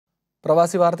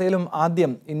പ്രവാസി വാർത്തയിലും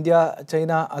ആദ്യം India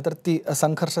China അതിർത്തി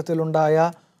സംഘർഷത്തിലുണ്ടായ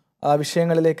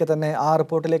വിഷയങ്ങളിലേക്ക് തന്നെ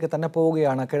റിപ്പോർട്ടിലേക്ക് തന്നെ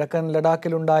പോവുകയാണ്. കിഴക്കൻ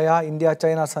ലഡാക്കിലുണ്ടായ ഇന്ത്യ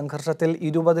ചൈന സംഘർഷത്തിൽ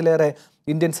 20-ലേറെ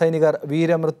ഇന്ത്യൻ സൈനികർ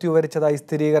വീരമൃത്യു വരിച്ചതായി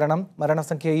സ്ഥിരീകരണം.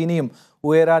 മരണസംഖ്യ ഇനിയും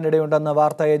ഉയരാനിടയുണ്ടെന്ന്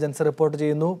വാർത്താ ഏജൻസി റിപ്പോർട്ട്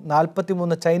ചെയ്യുന്നു.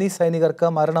 43 ചൈനീസ് സൈനികർക്ക്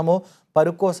മരണമോ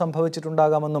പരുക്കോ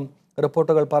സംഭവിച്ചിട്ടുണ്ടാകാമെന്നും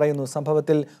റിപ്പോർട്ടുകൾ പറയുന്നു.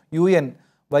 സംഭവത്തിൽ UN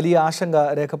വലിയ ആശങ്ക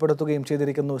രേഖപ്പെടുത്തുകയും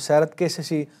ചെയ്തിരിക്കുന്നു. ശരത് കെ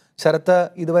ശശി, ശരത്ത്,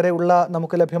 ഇതുവരെയുള്ള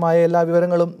നമുക്ക് ലഭ്യമായ എല്ലാ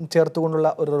വിവരങ്ങളും ചേർത്തുകൊണ്ടുള്ള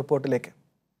ഒരു റിപ്പോർട്ടിലേക്ക്.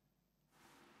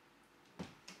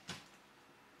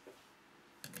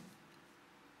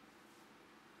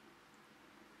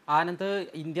 ആനന്ദ്,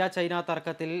 ഇന്ത്യ ചൈന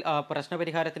തർക്കത്തിൽ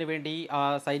പ്രശ്നപരിഹാരത്തിന് വേണ്ടി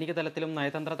സൈനിക തലത്തിലും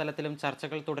നയതന്ത്ര തലത്തിലും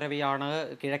ചർച്ചകൾ തുടരവെയാണ്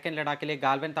കിഴക്കൻ ലഡാക്കിലെ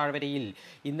ഗാൽവൻ താഴ്വരയിൽ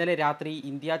ഇന്നലെ രാത്രി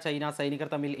ഇന്ത്യ ചൈന സൈനികർ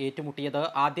തമ്മിൽ ഏറ്റുമുട്ടിയത്.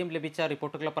 ആദ്യം ലഭിച്ച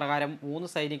റിപ്പോർട്ടുകൾ പ്രകാരം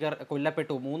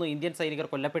 3 ഇന്ത്യൻ സൈനികർ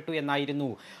കൊല്ലപ്പെട്ടു എന്നായിരുന്നു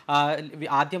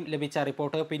ആദ്യം ലഭിച്ച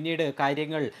റിപ്പോർട്ട്. പിന്നീട്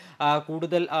കാര്യങ്ങൾ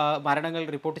കൂടുതൽ മരണങ്ങൾ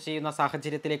റിപ്പോർട്ട് ചെയ്യുന്ന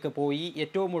സാഹചര്യത്തിലേക്ക് പോയി.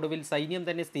 ഏറ്റവും ഒടുവിൽ സൈന്യം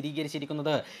തന്നെ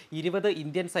സ്ഥിരീകരിച്ചിരിക്കുന്നത് 20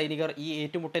 ഇന്ത്യൻ സൈനികർ ഈ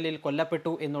ഏറ്റുമുട്ടലിൽ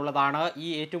കൊല്ലപ്പെട്ടു എന്നുള്ളതാണ്. ഈ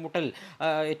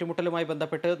ഏറ്റുമുട്ടലുമായി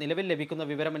ബന്ധപ്പെട്ട് നിലവിൽ ലഭിക്കുന്ന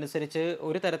വിവരമനുസരിച്ച്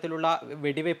ഒരു തരത്തിലുള്ള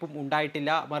വെടിവയ്പും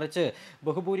ഉണ്ടായിട്ടില്ല. മറിച്ച്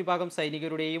ബഹുഭൂരിഭാഗം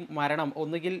സൈനികരുടെയും മരണം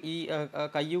ഒന്നുകിൽ ഈ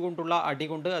കയ്യുകൊണ്ടുള്ള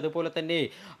അടികൊണ്ട്, അതുപോലെ തന്നെ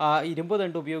ഇരുമ്പ്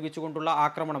ദണ്ട് ഉപയോഗിച്ചുകൊണ്ടുള്ള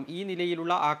ആക്രമണം, ഈ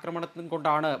നിലയിലുള്ള ആക്രമണത്തിൽ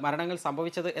കൊണ്ടാണ് മരണങ്ങൾ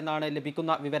സംഭവിച്ചത് എന്നാണ്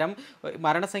ലഭിക്കുന്ന വിവരം.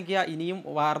 മരണസംഖ്യ ഇനിയും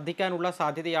വർദ്ധിക്കാനുള്ള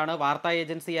സാധ്യതയാണ് വാർത്താ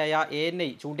ഏജൻസിയായ ANI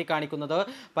ചൂണ്ടിക്കാണിക്കുന്നത്.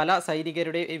 പല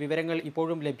സൈനികരുടെ വിവരങ്ങൾ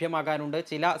ഇപ്പോഴും ലഭ്യമാകാനുണ്ട്.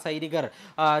 ചില സൈനികർ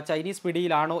ചൈനീസ്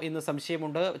പിടിയിലാണോ എന്ന്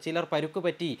സംശയമുണ്ട്. ചിലർ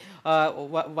പരുക്കുപറ്റി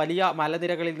വലിയ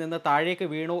മലനിരകളിൽ നിന്ന് താഴേക്ക്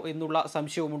വീണോ എന്നുള്ള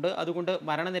സംശയവുമുണ്ട്. അതുകൊണ്ട്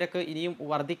മരണനിരക്ക് ഇനിയും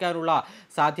വർദ്ധിക്കാനുള്ള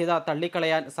സാധ്യത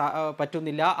തള്ളിക്കളയാൻ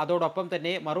പറ്റുന്നില്ല. അതോടൊപ്പം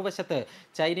തന്നെ മറുവശത്ത്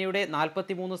ചൈനയുടെ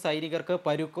 43 സൈനികർക്ക്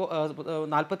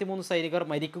 43 സൈനികർ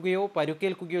മരിക്കുകയോ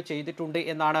പരുക്കേൽക്കുകയോ ചെയ്തിട്ടുണ്ട്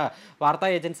എന്നാണ് വാർത്താ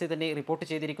ഏജൻസി തന്നെ റിപ്പോർട്ട്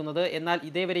ചെയ്തിരിക്കുന്നത്. എന്നാൽ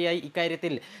ഇതേവരെയായി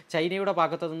ഇക്കാര്യത്തിൽ ചൈനയുടെ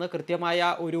ഭാഗത്തു നിന്ന്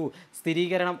കൃത്യമായ ഒരു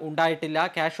സ്ഥിരീകരണം ഉണ്ടായിട്ടില്ല.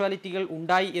 കാഷ്വാലിറ്റികൾ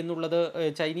ഉണ്ടായി എന്നുള്ളത്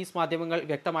ചൈനീസ് മാധ്യമങ്ങൾ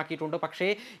വ്യക്തമാക്കിയിട്ടുണ്ട്. പക്ഷേ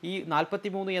ഈ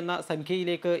 43 എന്ന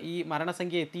സംഖ്യയിലേക്ക് ഈ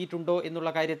മരണസംഖ്യ എത്തിയിട്ടുണ്ടോ എന്നുള്ള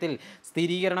കാര്യത്തിൽ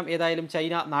സ്ഥിരീകരണം ഏതായാലും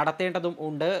ചൈന നടത്തേണ്ടതും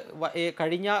ഉണ്ട്.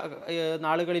 കഴിഞ്ഞ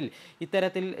നാളുകളിൽ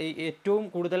ഇത്തരത്തിൽ ഏറ്റവും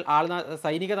കൂടുതൽ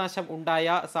സൈനിക നാശം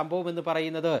ഉണ്ടായ സംഭവം എന്ന്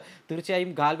പറയുന്നത്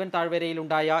തീർച്ചയായും ഗാൽവൻ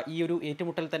താഴ്വരയിലുണ്ടായ ഈ ഒരു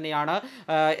ഏറ്റുമുട്ടൽ തന്നെയാണ്.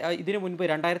 ഇതിനു മുൻപ്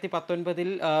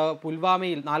 2019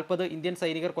 പുൽവാമയിൽ 40 ഇന്ത്യൻ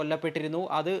സൈനികർ കൊല്ലപ്പെട്ടിരുന്നു.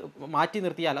 അത്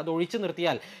ഒഴിച്ചു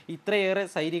നിർത്തിയാൽ ഇത്രയേറെ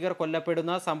സൈനികർ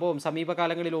കൊല്ലപ്പെടുന്ന സംഭവം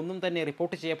സമീപകാലങ്ങളിൽ ഒന്നും തന്നെ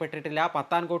റിപ്പോർട്ട് ചെയ്യപ്പെട്ടിട്ടില്ല.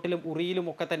 പത്താൻകോട്ടിലും ഉറിയിലും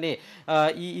ഒക്കെ തന്നെ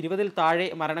ഈ 20-ൽ താഴെ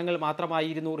മരണങ്ങൾ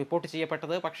മാത്രമായിരുന്നു റിപ്പോർട്ട്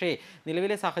ചെയ്യപ്പെട്ടത്. പക്ഷേ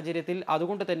നിലവിലെ സാഹചര്യത്തിൽ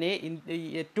അതുകൊണ്ട് തന്നെ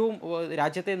ഏറ്റവും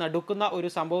രാജ്യത്തെ നടുക്കുന്ന ഒരു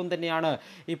സംഭവം തന്നെയാണ്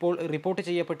ഇപ്പോൾ റിപ്പോർട്ട്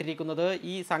ചെയ്യപ്പെട്ടിരിക്കുന്നത്.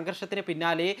 ഈ സംഘർഷത്തിന്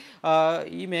പിന്നാലെ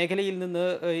ഈ മേഖലയിൽ നിന്ന്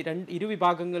ഇരു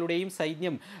വിഭാഗങ്ങളുടെയും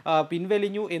സൈന്യം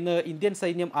പിൻവലിഞ്ഞു എന്ന് ഇന്ത്യൻ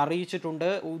സൈന്യം അറിയിച്ചിട്ടുണ്ട്.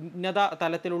 ഉന്നത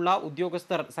തലത്തിലുള്ള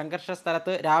ഉദ്യോഗസ്ഥർ സംഘർഷ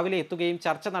സ്ഥലത്ത് രാവിലെ എത്തുകയും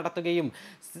ചർച്ച നടത്തുകയും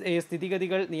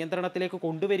സ്ഥിതിഗതികൾ നിയന്ത്രണത്തിലേക്ക്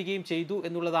കൊണ്ടുവരികയും ചെയ്തു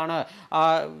എന്നുള്ളതാണ്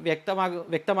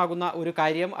വ്യക്തമാകുന്ന ഒരു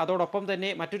കാര്യം. അതോടൊപ്പം തന്നെ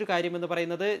മറ്റൊരു കാര്യം എന്ന്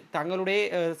പറയുന്നത് തങ്ങളുടെ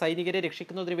സൈനികരെ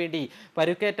രക്ഷിക്കുന്നതിന് വേണ്ടി,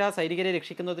 പരുക്കേറ്റ സൈനികരെ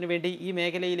രക്ഷിക്കുന്നതിന് വേണ്ടി ഈ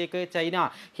മേഖലയിലേക്ക് ചൈന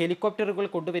ഹെലികോപ്റ്ററുകൾ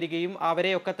കൊണ്ടുവരികയും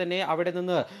അവരെയൊക്കെ തന്നെ അവിടെ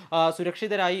നിന്ന്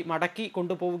സുരക്ഷിതരായി മടക്കി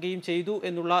കൊണ്ടുപോവുകയും ചെയ്തു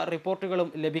എന്നുള്ള റിപ്പോർട്ടുകളും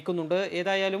ലഭിക്കുന്നുണ്ട്.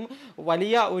 ഏതായാലും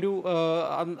വലിയ ഒരു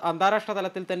അന്താരാഷ്ട്ര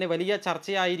തലത്തിൽ തന്നെ വലിയ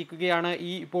ചർച്ചയായിരിക്കുകയാണ്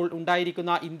ഈ ഇപ്പോൾ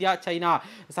ഉണ്ടായിരിക്കുന്ന ഇന്ത്യ ചൈന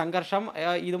സംഘർഷം.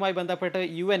 ഇതുമായി ബന്ധപ്പെട്ട്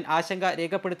UN ആശങ്ക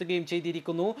രേഖപ്പെടുത്തുകയും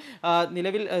ചെയ്തിരിക്കുന്നു.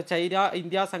 നിലവിൽ ചൈന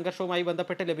ഇന്ത്യ സംഘർഷവുമായി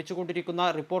ബന്ധപ്പെട്ട് ലഭിച്ചുകൊണ്ടിരിക്കുന്ന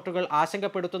റിപ്പോർട്ടുകൾ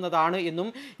ആശങ്കപ്പെടുത്തുന്നതാണ് എന്നും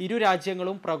ഇരു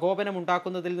രാജ്യങ്ങളും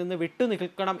പ്രകോപനമുണ്ടാക്കുന്നതിൽ നിന്ന്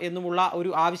വിട്ടുനിൽക്കണം എന്നുമുള്ള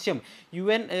ഒരു ആവശ്യം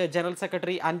UN general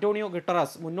secretary Antonio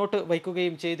Guterres മുന്നോട്ട്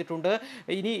വയ്ക്കുകയും ചെയ്തിട്ടുണ്ട്.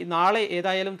 ഇനി നാളെ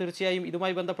ഏതായാലും തീർച്ചയായും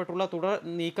ഇതുമായി ബന്ധപ്പെട്ടുള്ള തുടർ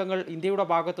നീക്കങ്ങൾ ഇന്ത്യയുടെ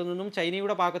ഭാഗത്തു നിന്നും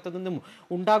ചൈനയുടെ ഭാഗത്തു നിന്നും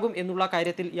ഉണ്ടാകും എന്നുള്ള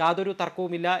കാര്യത്തിൽ യാതൊരു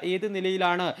തർക്കവുമില്ല. ഏത്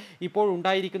നിലയിലാണ് ഇപ്പോൾ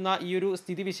ഉണ്ടായിരിക്കുന്ന ഈ ഒരു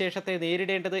സ്ഥിതിവിശേഷത്തെ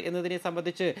നേരിടേണ്ടത് എന്നതിനെ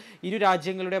സംബന്ധിച്ച് ഇരു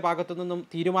രാജ്യങ്ങളുടെ ഭാഗത്തു നിന്നും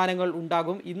തീരുമാനങ്ങൾ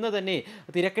ഉണ്ടാകും. ഇന്ന് തന്നെ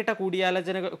തിരക്കിട്ട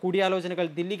കൂടിയാലോചനകൾ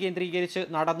ദില്ലി കേന്ദ്രീകരിച്ച്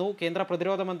നടന്നു. കേന്ദ്ര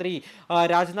പ്രതിരോധ മന്ത്രി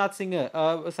രാജ്നാഥ് സിംഗ്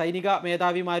സൈനിക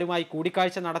മേധാവിമാരുമായി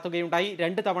കൂടിക്കാഴ്ച നടത്തുകയുണ്ടായി.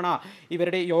 2 തവണ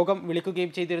ഇവരുടെ യോഗം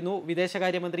വിളിക്കുകയും ചെയ്തിരുന്നു.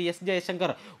 വിദേശകാര്യമന്ത്രി S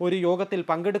ജയശങ്കർ ഒരു യോഗത്തിൽ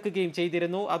പങ്കെടുക്കുകയും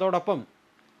ചെയ്തിരുന്നു. അതോടൊപ്പം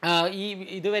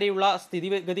ഇതുവരെയുള്ള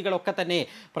സ്ഥിതിഗതികളൊക്കെ തന്നെ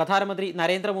പ്രധാനമന്ത്രി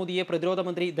നരേന്ദ്രമോദിയെ പ്രതിരോധ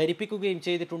മന്ത്രി ധരിപ്പിക്കുകയും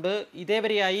ചെയ്തിട്ടുണ്ട്.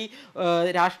 ഇതേവരെയായി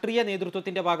രാഷ്ട്രീയ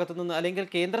നേതൃത്വത്തിൻ്റെ ഭാഗത്തു നിന്ന് അല്ലെങ്കിൽ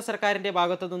കേന്ദ്ര സർക്കാരിൻ്റെ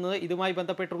ഭാഗത്തു നിന്ന് ഇതുമായി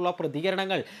ബന്ധപ്പെട്ടുള്ള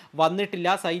പ്രതികരണങ്ങൾ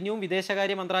വന്നിട്ടില്ല. സൈന്യവും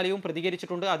വിദേശകാര്യ മന്ത്രാലയവും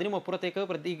പ്രതികരിച്ചിട്ടുണ്ട്. അതിനുമപ്പുറത്തേക്ക്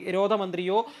പ്രതിരോധ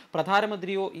മന്ത്രിയോ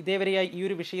പ്രധാനമന്ത്രിയോ ഇതേവരെയായി ഈ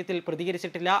ഒരു വിഷയത്തിൽ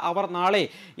പ്രതികരിച്ചിട്ടില്ല. അവർ നാളെ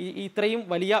ഇത്രയും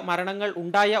വലിയ മരണങ്ങൾ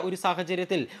ഉണ്ടായ ഒരു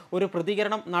സാഹചര്യത്തിൽ ഒരു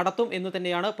പ്രതികരണം നടത്തും എന്ന്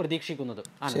തന്നെയാണ് പ്രതീക്ഷിക്കുന്നത്.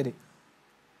 ശരി.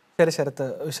 ശരി ശരത്ത്,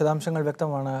 വിശദാംശങ്ങൾ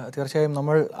വ്യക്തമാണ്. തീർച്ചയായും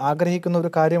നമ്മൾ ആഗ്രഹിക്കുന്ന ഒരു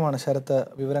കാര്യമാണ് ശരത്ത്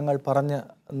വിവരങ്ങൾ പറഞ്ഞ്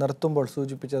നിർത്തുമ്പോൾ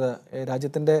സൂചിപ്പിച്ചത്.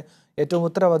 രാജ്യത്തിൻ്റെ ഏറ്റവും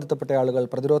ഉത്തരവാദിത്തപ്പെട്ട ആളുകൾ,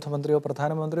 പ്രതിരോധ മന്ത്രിയോ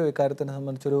പ്രധാനമന്ത്രിയോ ഇക്കാര്യത്തിനെ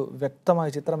സംബന്ധിച്ചൊരു വ്യക്തമായ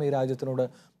ചിത്രം ഈ രാജ്യത്തിനോട്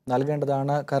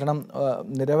നൽകേണ്ടതാണ്. കാരണം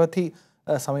നിരവധി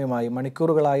സമയമായി,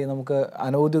 മണിക്കൂറുകളായി നമുക്ക്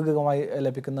അനൗദ്യോഗികമായി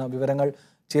ലഭിക്കുന്ന വിവരങ്ങൾ,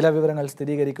 ചില വിവരങ്ങൾ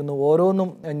സ്ഥിരീകരിക്കുന്നു, ഓരോന്നും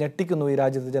ഞെട്ടിക്കുന്നു ഈ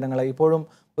രാജ്യത്തെ ജനങ്ങളെ. ഇപ്പോഴും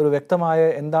ഒരു വ്യക്തമായ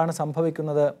എന്താണ്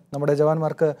സംഭവിക്കുന്നത്, നമ്മുടെ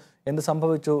ജവാന്മാർക്ക് എന്ത്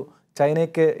സംഭവിച്ചു,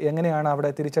 ചൈനയ്ക്ക് എങ്ങനെയാണ് അവിടെ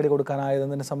തിരിച്ചടി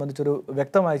കൊടുക്കാനായതെന്നതിനെ സംബന്ധിച്ചൊരു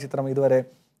വ്യക്തമായ ചിത്രം ഇതുവരെ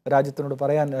രാജ്യത്തിനോട്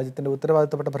പറയാൻ രാജ്യത്തിൻ്റെ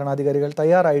ഉത്തരവാദിത്തപ്പെട്ട ഭരണാധികാരികൾ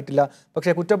തയ്യാറായിട്ടില്ല.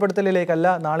 പക്ഷേ കുറ്റപ്പെടുത്തലിലേക്കല്ല,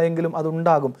 നാളെയെങ്കിലും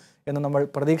അതുണ്ടാകും എന്ന് നമ്മൾ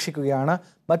പ്രതീക്ഷിക്കുകയാണ്.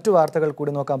 മറ്റു വാർത്തകൾ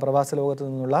കൂടി നോക്കാം. പ്രവാസ ലോകത്തു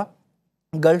നിന്നുള്ള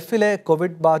ഗൾഫിലെ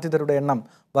കോവിഡ് ബാധിതരുടെ എണ്ണം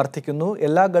വർദ്ധിക്കുന്നു.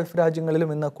 എല്ലാ ഗൾഫ് രാജ്യങ്ങളിലും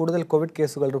ഇന്ന് കൂടുതൽ കോവിഡ്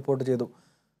കേസുകൾ റിപ്പോർട്ട് ചെയ്തു.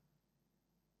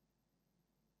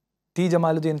 ടി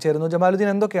ജമാലുദ്ദീൻ ചേരുന്നു. ജമാലുദ്ദീൻ,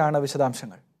 എന്തൊക്കെയാണ്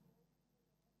വിശദാംശങ്ങൾ?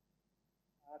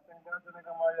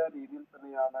 ആശങ്കാജനകമായ രീതിയിൽ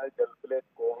തന്നെയാണ് ഗൾഫിലെ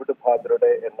കോവിഡ്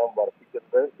ബാധിതരുടെ എണ്ണം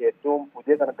വർദ്ധിക്കുന്നത്. ഏറ്റവും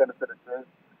പുതിയ കണക്കനുസരിച്ച്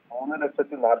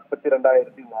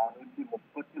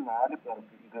 3,42,434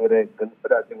 പേർക്ക് ഇതുവരെ ഗൾഫ്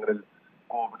രാജ്യങ്ങളിൽ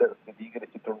കോവിഡ്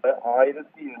സ്ഥിരീകരിച്ചിട്ടുണ്ട്.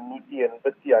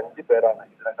 1,885 പേരാണ്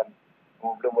ഇതിനകം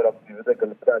കോവിഡ് മൂലം വിവിധ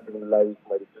ഗൾഫ് രാജ്യങ്ങളിലായി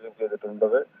മരിക്കുകയും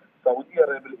ചെയ്തിട്ടുള്ളത്. സൗദി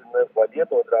അറേബ്യയിൽ ഇന്ന് വലിയ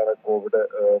തോതിലാണ് കോവിഡ്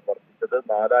വർദ്ധിച്ചത്.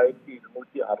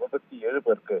 4,267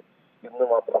 പേർക്ക് ഇന്ന്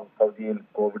മാത്രം സൗദിയിൽ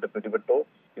കോവിഡ് പിടിപെട്ടു.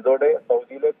 ഇതോടെ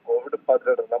സൗദിയിലെ കോവിഡ്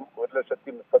ബാധിതരുടെ എണ്ണം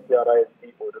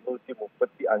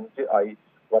 1,36,135 ആയി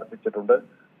വർദ്ധിച്ചിട്ടുണ്ട്.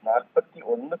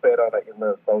 41 പേരാണ് ഇന്ന്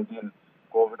സൗദിയിൽ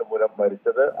കോവിഡ് മൂലം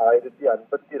മരിച്ചത്.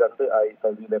 1052 ആയി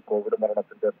സൗദിയിലെ കോവിഡ്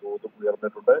മരണത്തിന്റെ തോത്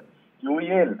ഉയർന്നിട്ടുണ്ട്.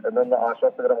 UAE-യിൽ നിന്ന്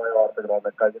ആശ്വാസകരമായ വാർത്തകളാണ്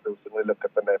കഴിഞ്ഞ ദിവസങ്ങളിലൊക്കെ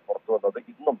തന്നെ പുറത്തു വന്നത്.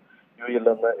 ഇന്നും UAE-യിൽ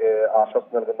നിന്ന്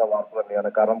ആശ്വാസം നൽകുന്ന വാർത്ത തന്നെയാണ്.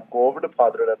 കാരണം കോവിഡ്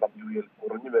ബാധിതരുടെ എണ്ണം UAE-യിൽ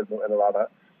കുറഞ്ഞു വരുന്നു എന്നതാണ്.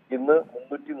 ഇന്ന്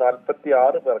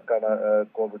 346 പേർക്കാണ്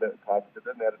കോവിഡ് ബാധിച്ചത്.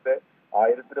 നേരത്തെ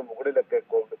 1000-ന് മുകളിലൊക്കെ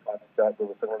കോവിഡ് ബാധിച്ച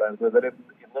ദിവസങ്ങളുണ്ടായിരുന്നു. ഇന്നലെ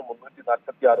ഇന്ന്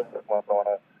 346 പേർക്ക്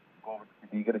മാത്രമാണ് കോവിഡ്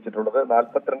സ്ഥിരീകരിച്ചിട്ടുള്ളത്.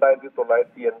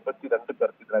 42,982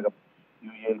 പേർക്ക് ഇതിനകം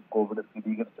UAE-യിൽ കോവിഡ്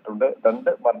സ്ഥിരീകരിച്ചിട്ടുണ്ട്.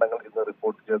 2 മരണങ്ങൾ ഇന്ന്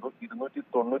റിപ്പോർട്ട് ചെയ്തു.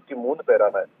 293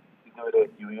 പേരാണ് ഇതുവരെ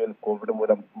UAE-യിൽ കോവിഡ്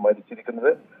മൂലം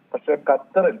മരിച്ചിരിക്കുന്നത്. പക്ഷേ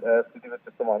ഖത്തറിൽ സ്ഥിതി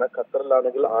വ്യത്യസ്തമാണ്.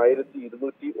 ഖത്തറിലാണെങ്കിൽ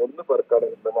 1,201 പേർക്കാണ്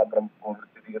ഇന്ന് മാത്രം കോവിഡ്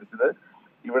സ്ഥിരീകരിച്ചത്.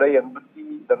 ഇവിടെ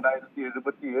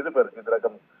 82,077 പേർക്ക്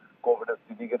ഇതിനകം കോവിഡ്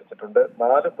സ്ഥിരീകരിച്ചിട്ടുണ്ട്.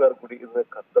 4 പേർ കൂടി ഇന്ന്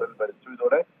ഖത്തറിൽ മരിച്ചു.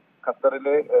 ഇതോടെ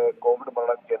ഖത്തറിലെ കോവിഡ്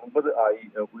മരണം 80 ആയി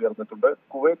ഉയർന്നിട്ടുണ്ട്.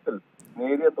 കുവൈത്തിൽ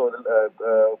നേരിയ തോതിൽ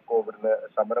കോവിഡിന്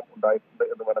ശമനം ഉണ്ടായിട്ടുണ്ട്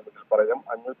എന്ന് വേണമെങ്കിൽ പറയാം.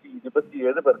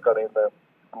 527 പേർക്കാണ് ഇന്ന്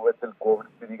കുവൈത്തിൽ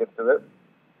കോവിഡ് സ്ഥിരീകരിച്ചത്.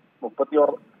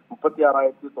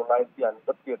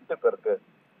 36,958 പേർക്ക്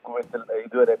കുവൈത്തിൽ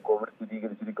ഇതുവരെ കോവിഡ്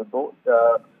സ്ഥിരീകരിച്ചിരിക്കുന്നു.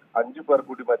 5 പേർ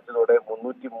കൂടി മരിച്ചതോടെ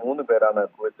 303 പേരാണ്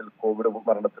കുവൈത്തിൽ കോവിഡ്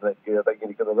മരണത്തിന്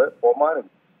കീഴടങ്ങിയിരിക്കുന്നത്. ഒമാനിൽ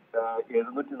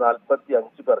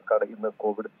 745 പേർക്കാണ് ഇന്ന്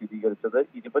കോവിഡ് സ്ഥിരീകരിച്ചത്.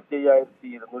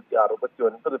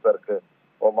 25,269 പേർക്ക്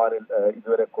ഒമാനിൽ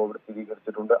ഇതുവരെ കോവിഡ്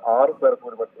സ്ഥിരീകരിച്ചിട്ടുണ്ട്. 6 പേർ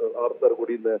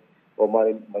കൂടി ഇന്ന്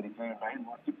ഒമാനിൽ മരിക്കുകയുണ്ടായി.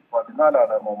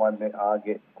 114 ഒമാനിലെ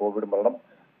ആകെ കോവിഡ് മരണം.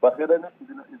 ബഹ്റൈനിൽ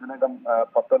ഇതിനകം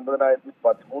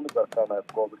 19,013 പേർക്കാണ്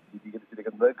കോവിഡ്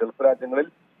സ്ഥിരീകരിച്ചിരിക്കുന്നത്. ഗൾഫ് രാജ്യങ്ങളിൽ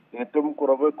ഏറ്റവും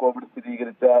കുറവ് കോവിഡ്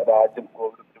സ്ഥിരീകരിച്ച രാജ്യം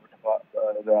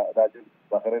രാജ്യം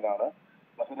ബഹ്റൈനാണ്.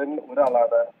 ബഹ്റൈനിൽ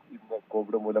ഒരാളാണ് ഇന്ന്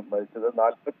കോവിഡ് മൂലം മരിച്ചത്.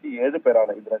 47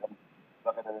 പേരാണ് ഇതിനകം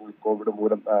ബഹ്റൈനിൽ കോവിഡ്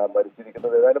മൂലം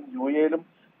മരിച്ചിരിക്കുന്നത്. ഏതായാലും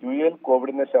UAE-യിൽ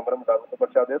കോവിഡിന് ശമനം ഉണ്ടാകുന്നു.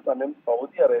 പക്ഷെ അതേസമയം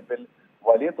സൗദി അറേബ്യയിൽ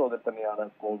വലിയ തോതിൽ തന്നെയാണ്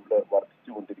കോവിഡ്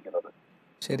വർദ്ധിച്ചുകൊണ്ടിരിക്കുന്നത്.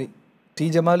 ശരി, ടി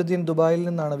ജമാലുദ്ദീൻ ദുബായിൽ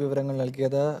നിന്നാണ് വിവരങ്ങൾ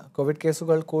നൽകിയത്. കോവിഡ്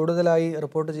കേസുകൾ കൂടുതലായി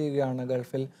റിപ്പോർട്ട് ചെയ്യുകയാണ്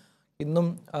ഗൾഫിൽ. ഇന്നും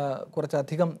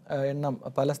കുറച്ചധികം എണ്ണം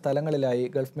പല സ്ഥലങ്ങളിലായി,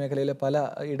 ഗൾഫ് മേഖലയിലെ പല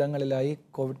ഇടങ്ങളിലായി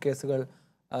കോവിഡ് കേസുകൾ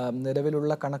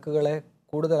നിലവിലുള്ള കണക്കുകളെ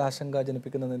കൂടുതൽ ആശങ്ക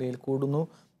ജനിപ്പിക്കുന്ന നിലയിൽ കൂടുന്നു.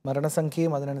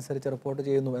 മരണസംഖ്യയും അതിനനുസരിച്ച് റിപ്പോർട്ട്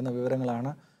ചെയ്യുന്നു എന്ന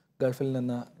വിവരങ്ങളാണ് ഗൾഫിൽ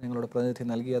നിന്ന് ഞങ്ങളുടെ പ്രതിനിധി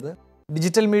നൽകിയത്.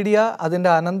 ഡിജിറ്റൽ മീഡിയ, അതിൻ്റെ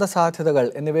അനന്ത സാധ്യതകൾ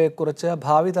എന്നിവയെക്കുറിച്ച്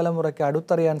ഭാവി തലമുറയ്ക്ക്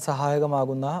അടുത്തറിയാൻ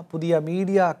സഹായകമാകുന്ന പുതിയ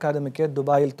മീഡിയ അക്കാദമിക്ക്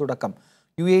ദുബായിൽ തുടക്കം.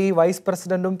 UAE വൈസ്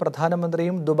പ്രസിഡന്റും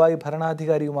പ്രധാനമന്ത്രിയും Dubai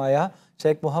ഭരണാധികാരിയുമായ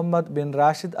Sheikh Muhammad bin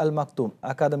Rashid Al Maktoum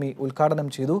academy ഉദ്ഘാടനം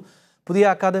ചെയ്തു. പുതിയ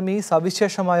അക്കാദമി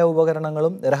സവിശേഷമായ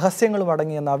ഉപകരണങ്ങളും രഹസ്യങ്ങളും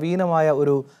അടങ്ങിയ നവീനമായ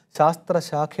ഒരു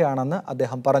ശാസ്ത്രശാഖയാണെന്ന്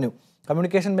അദ്ദേഹം പറഞ്ഞു.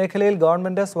 കമ്മ്യൂണിക്കേഷൻ മേഖലയിൽ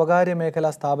ഗവൺമെൻറ്, സ്വകാര്യ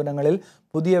മേഖലാ സ്ഥാപനങ്ങളിൽ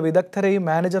പുതിയ വിദഗ്ധരെയും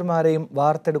മാനേജർമാരെയും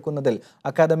വാർത്തെടുക്കുന്നതിൽ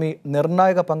അക്കാദമി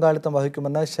നിർണായക പങ്കാളിത്തം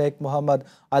വഹിക്കുമെന്ന് ഷെയ്ഖ് മുഹമ്മദ്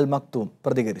അൽ മക്തൂം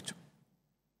പ്രതികരിച്ചു.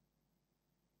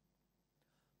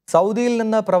 സൗദിയിൽ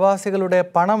നിന്ന് പ്രവാസികളുടെ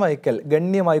പണമയക്കൽ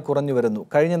ഗണ്യമായി കുറഞ്ഞു വരുന്നു.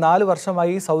 കഴിഞ്ഞ 4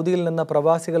 വർഷമായി സൗദിയിൽ നിന്ന്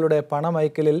പ്രവാസികളുടെ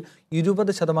പണമയക്കലിൽ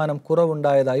 20%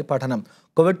 കുറവുണ്ടായതായി പഠനം.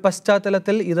 കോവിഡ്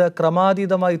പശ്ചാത്തലത്തിൽ ഇത്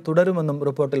ക്രമാതീതമായി തുടരുമെന്നും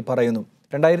റിപ്പോർട്ടിൽ പറയുന്നു.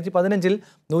 2015-ൽ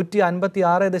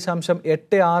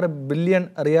 156.86 ബില്യൺ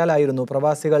റിയാലായിരുന്നു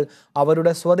പ്രവാസികൾ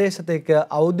അവരുടെ സ്വദേശത്തേക്ക്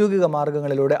ഔദ്യോഗിക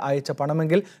മാർഗങ്ങളിലൂടെ അയച്ച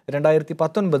പണമെങ്കിൽ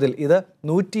 2019-ൽ ഇത്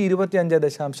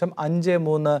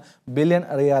 125.53 ബില്യൺ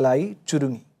റിയാലായി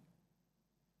ചുരുങ്ങി.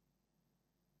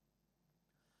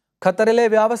 ഖത്തറിലെ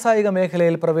വ്യാവസായിക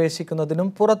മേഖലയിൽ പ്രവേശിക്കുന്നതിനും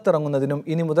പുറത്തിറങ്ങുന്നതിനും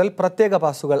ഇനി മുതൽ പ്രത്യേക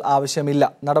പാസുകൾ ആവശ്യമില്ല.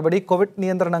 നടപടി കോവിഡ്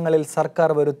നിയന്ത്രണങ്ങളിൽ സർക്കാർ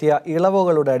വരുത്തിയ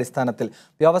ഇളവുകളുടെ അടിസ്ഥാനത്തിൽ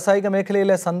വ്യാവസായിക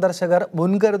മേഖലയിലെ സന്ദർശകർ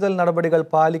മുൻകരുതൽ നടപടികൾ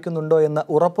പാലിക്കുന്നുണ്ടോ എന്ന്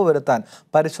ഉറപ്പുവരുത്താൻ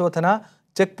പരിശോധന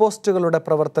ചെക്ക് പോസ്റ്റുകളുടെ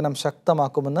പ്രവർത്തനം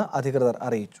ശക്തമാക്കുമെന്ന് അധികൃതർ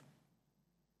അറിയിച്ചു.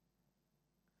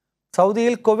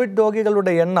 സൗദിയിൽ കോവിഡ്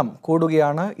രോഗികളുടെ എണ്ണം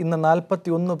കൂടുകയാണ്. ഇന്ന്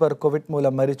 41 പേർ കോവിഡ്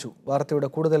മൂലം മരിച്ചു. വാർത്തയുടെ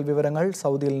കൂടുതൽ വിവരങ്ങൾ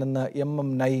സൗദിയിൽ നിന്ന് എം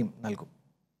നയീം നൽകും.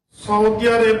 സൗദി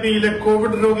അറേബ്യയിലെ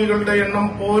കോവിഡ് രോഗികളുടെ എണ്ണം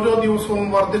ഓരോ ദിവസവും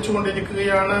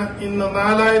വർദ്ധിച്ചുകൊണ്ടിരിക്കുകയാണ്. ഇന്ന്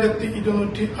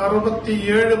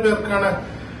 4267 പേർക്കാണ്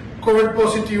കോവിഡ്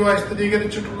പോസിറ്റീവായി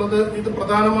സ്ഥിരീകരിച്ചിട്ടുള്ളത്. ഇത്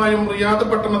പ്രധാനമായും റിയാദ്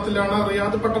പട്ടണത്തിലാണ്.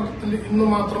 റിയാദ് പട്ടണത്തിൽ ഇന്ന്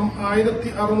മാത്രം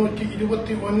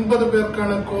 1629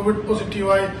 പേർക്കാണ് കോവിഡ്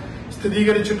പോസിറ്റീവായി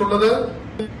സ്ഥിരീകരിച്ചിട്ടുള്ളത്.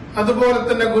 അതുപോലെ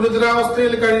തന്നെ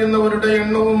ഗുരുതരാവസ്ഥയിൽ കഴിയുന്നവരുടെ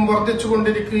എണ്ണവും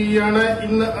വർദ്ധിച്ചുകൊണ്ടിരിക്കുകയാണ്.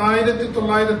 ഇന്ന്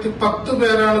 1910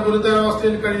 പേരാണ്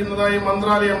ഗുരുതരാവസ്ഥയിൽ കഴിയുന്നതായി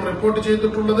മന്ത്രാലയം റിപ്പോർട്ട്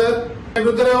ചെയ്തിട്ടുള്ളത്.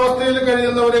 ഗുരുതരാവസ്ഥയിൽ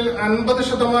കഴിയുന്നവരിൽ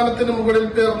 50% മുകളിൽ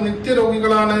പേർ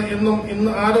നിത്യരോഗികളാണ് എന്നും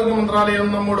ഇന്ന് ആരോഗ്യ മന്ത്രാലയം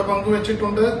നമ്മോട്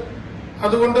പങ്കുവച്ചിട്ടുണ്ട്.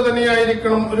 അതുകൊണ്ട്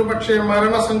തന്നെയായിരിക്കണം ഒരുപക്ഷെ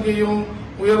മരണസംഖ്യയും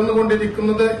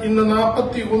ഉയർന്നുകൊണ്ടിരിക്കുന്നത്. ഇന്ന്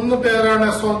 41 പേരാണ്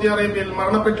സൗദി അറേബ്യയിൽ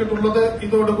മരണപ്പെട്ടിട്ടുള്ളത്.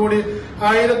 ഇതോടുകൂടി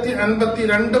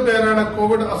 1052 പേരാണ്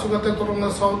കോവിഡ് അസുഖത്തെ തുടർന്ന്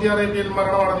സൗദി അറേബ്യയിൽ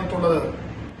മരണമടഞ്ഞിട്ടുള്ളത്.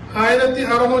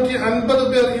 1650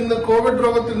 പേർ ഇന്ന് കോവിഡ്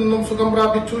രോഗത്തിൽ നിന്നും സുഖം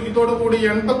പ്രാപിച്ചു. ഇതോടുകൂടി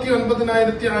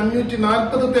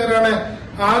 89,540 പേരാണ്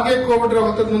ആകെ കോവിഡ്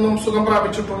രോഗത്തിൽ നിന്നും സുഖം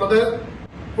പ്രാപിച്ചിട്ടുള്ളത്.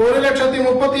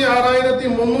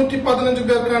 1,36,315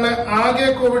 പേർക്കാണ് ആകെ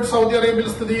കോവിഡ് സൗദി അറേബ്യയിൽ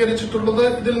സ്ഥിരീകരിച്ചിട്ടുള്ളത്.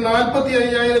 ഇതിൽ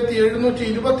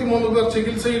 45,723 പേർ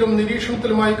ചികിത്സയിലും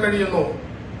നിരീക്ഷണത്തിലുമായി കഴിയുന്നു.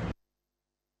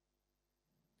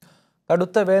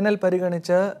 കടുത്ത വേനൽ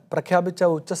പരിഗണിച്ച് പ്രഖ്യാപിച്ച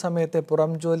ഉച്ചസമയത്തെ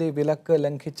പുറംജോലി വിലക്ക്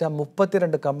ലംഘിച്ച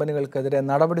 32 കമ്പനികൾക്കെതിരെ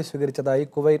നടപടി സ്വീകരിച്ചതായി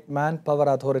കുവൈറ്റ് മാൻ പവർ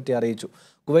അതോറിറ്റി അറിയിച്ചു.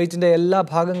 കുവൈറ്റിന്റെ എല്ലാ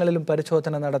ഭാഗങ്ങളിലും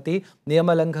പരിശോധന നടത്തി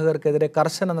നിയമലംഘകർക്കെതിരെ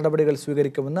കർശന നടപടികൾ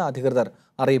സ്വീകരിക്കുമെന്ന് അധികൃതർ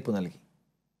അറിയിപ്പ് നൽകി.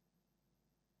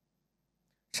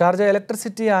 ഷാർജ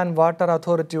ഇലക്ട്രിസിറ്റി ആൻഡ് വാട്ടർ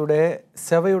അതോറിറ്റിയുടെ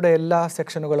സെവയുടെ എല്ലാ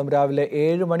സെക്ഷനുകളും രാവിലെ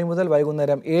 7 മണി മുതൽ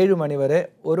വൈകുന്നേരം 7 മണി വരെ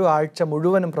ഒരു ആഴ്ച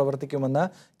മുഴുവനും പ്രവർത്തിക്കുമെന്ന്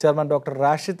ചെയർമാൻ ഡോക്ടർ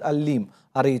റാഷിദ് അല്ലീം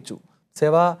അറിയിച്ചു.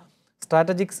 സേവ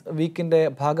സ്ട്രാറ്റജിക്സ് വീക്കിന്റെ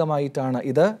ഭാഗമായിട്ടാണ്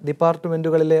ഇത്.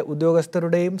 ഡിപ്പാർട്ട്മെന്റുകളിലെ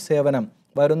ഉദ്യോഗസ്ഥരുടെയും സേവനം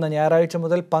വരുന്ന ഞായറാഴ്ച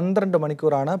മുതൽ 12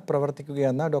 മണിക്കൂറാണ്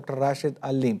പ്രവർത്തിക്കുകയെന്ന് ഡോക്ടർ റാഷിദ്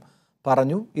അല്ലീം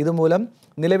പറഞ്ഞു. ഇതുമൂലം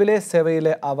നിലവിലെ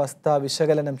സേവയിലെ അവസ്ഥ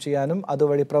വിശകലനം ചെയ്യാനും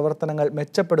അതുവഴി പ്രവർത്തനങ്ങൾ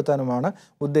മെച്ചപ്പെടുത്താനുമാണ്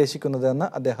ഉദ്ദേശിക്കുന്നതെന്ന്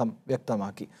അദ്ദേഹം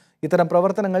വ്യക്തമാക്കി. ഇത്തരം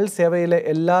പ്രവർത്തനങ്ങൾ സേവയിലെ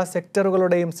എല്ലാ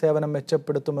സെക്ടറുകളുടെയും സേവനം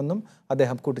മെച്ചപ്പെടുത്തുമെന്നും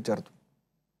അദ്ദേഹം കൂട്ടിച്ചേർത്തു.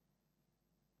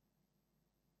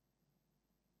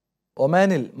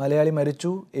 ഒമാനിൽ മലയാളി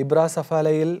മരിച്ചു. ഇബ്രാ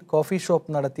സഫാലയിൽ കോഫി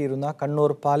ഷോപ്പ് നടത്തിയിരുന്ന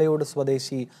കണ്ണൂർ പാലയോട്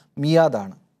സ്വദേശി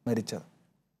മിയാദാണ് മരിച്ചത്.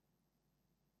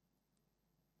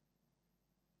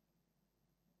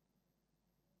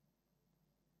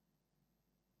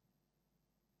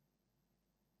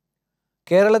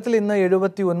 കേരളത്തിൽ ഇന്ന്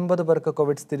 79 പേർക്ക്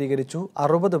കോവിഡ് സ്ഥിരീകരിച്ചു.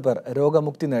 60 പേർ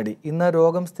രോഗമുക്തി നേടി. ഇന്ന്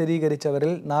രോഗം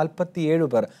സ്ഥിരീകരിച്ചവരിൽ 47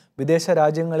 പേർ വിദേശ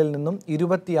രാജ്യങ്ങളിൽ നിന്നും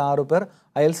 26 പേർ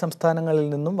അയൽ സംസ്ഥാനങ്ങളിൽ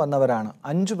നിന്നും വന്നവരാണ്.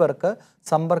 5 പേർക്ക്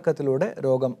സമ്പർക്കത്തിലൂടെ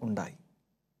രോഗം ഉണ്ടായി.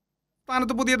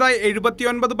 സംസ്ഥാനത്ത് പുതിയതായി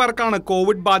 79 പേർക്കാണ്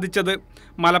കോവിഡ് ബാധിച്ചത്.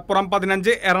 മലപ്പുറം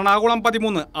 15, എറണാകുളം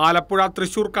 13, ആലപ്പുഴ,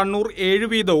 തൃശൂർ, കണ്ണൂർ 7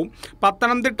 വീതവും,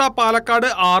 പത്തനംതിട്ട, പാലക്കാട്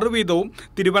 6 വീതവും,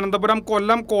 തിരുവനന്തപുരം,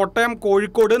 കൊല്ലം, കോട്ടയം,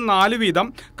 കോഴിക്കോട് 4 വീതം,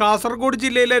 കാസർഗോഡ്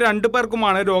ജില്ലയിലെ 2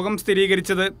 പേർക്കുമാണ് രോഗം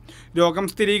സ്ഥിരീകരിച്ചത്. രോഗം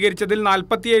സ്ഥിരീകരിച്ചതിൽ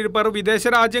 47 പേർ വിദേശ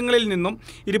രാജ്യങ്ങളിൽ നിന്നും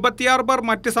 26 പേർ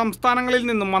മറ്റ് സംസ്ഥാനങ്ങളിൽ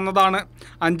നിന്നും വന്നതാണ്.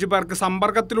 5 പേർക്ക്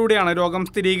സമ്പർക്കത്തിലൂടെയാണ് രോഗം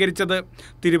സ്ഥിരീകരിച്ചത്.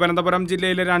 തിരുവനന്തപുരം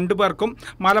ജില്ലയിലെ 2 പേർക്കും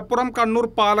മലപ്പുറം, കണ്ണൂർ,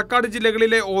 പാലക്കാട്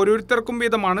ജില്ലകളിലെ ഓരോരുത്തർക്കും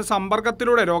വീതമാണ്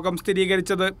സമ്പർക്കത്തിലൂടെ രോഗം സ്ഥിരീകരിച്ചത്.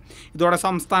 ഇതോടെ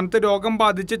സംസ്ഥാനത്ത് രോഗം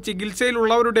ബാധിച്ച്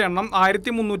ചികിത്സയിലുള്ളവരുടെ എണ്ണം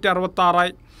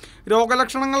 1366ആയി.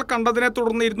 രോഗലക്ഷണങ്ങൾ കണ്ടതിനെ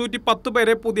തുടർന്ന് 210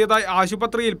 പേരെ പുതിയതായി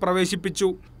ആശുപത്രിയിൽ പ്രവേശിപ്പിച്ചു.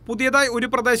 പുതിയതായി ഒരു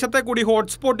പ്രദേശത്തെ കൂടി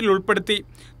ഹോട്ട്സ്പോട്ടിൽ ഉൾപ്പെടുത്തി.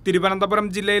 തിരുവനന്തപുരം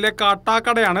ജില്ലയിലെ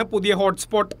കാട്ടാക്കടയാണ് പുതിയ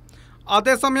ഹോട്ട്സ്പോട്ട്.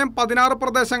 അതേസമയം 16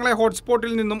 പ്രദേശങ്ങളെ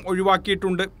ഹോട്ട്സ്പോട്ടിൽ നിന്നും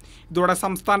ഒഴിവാക്കിയിട്ടുണ്ട്. ഇതോടെ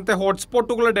സംസ്ഥാനത്തെ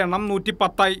ഹോട്ട്സ്പോട്ടുകളുടെ എണ്ണം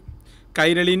 110ആയി.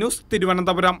 കൈരളി ന്യൂസ്,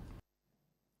 തിരുവനന്തപുരം.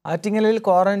 ആറ്റിങ്ങലിൽ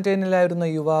ക്വാറന്റൈനിലായിരുന്ന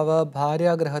യുവാവ്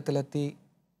ഭാര്യാഗൃഹത്തിലെത്തി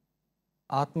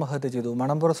ആത്മഹത്യ ചെയ്തു.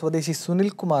 മണമ്പുറ സ്വദേശി സുനിൽ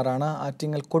കുമാറാണ്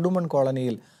ആറ്റിങ്ങൽ കൊടുമൺ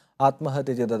കോളനിയിൽ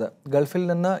ആത്മഹത്യ ചെയ്തത്. ഗൾഫിൽ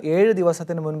നിന്ന് 7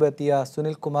 ദിവസത്തിന് മുൻപ് എത്തിയ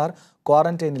സുനിൽ കുമാർ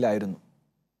ക്വാറന്റൈനിലായിരുന്നു.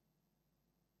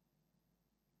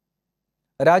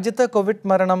 രാജ്യത്ത് കോവിഡ്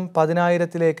മരണം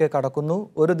 10,000-ലേക്ക് കടക്കുന്നു.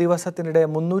 ഒരു ദിവസത്തിനിടെ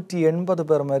 380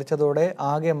 പേർ മരിച്ചതോടെ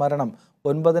ആകെ മരണം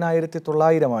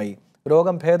 9,900-ആയി.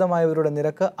 രോഗം ഭേദമായവരുടെ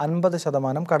നിരക്ക്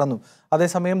 50% കടന്നു.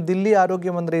 അതേസമയം ദില്ലി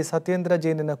ആരോഗ്യമന്ത്രി സത്യേന്ദ്ര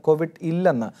ജെയിനിന് കോവിഡ്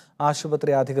ഇല്ലെന്ന്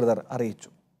ആശുപത്രി അധികൃതർ അറിയിച്ചു.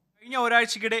 കഴിഞ്ഞ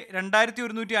ഒരാഴ്ചയ്ക്കിടെ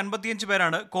 2,155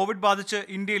 പേരാണ് കോവിഡ് ബാധിച്ച്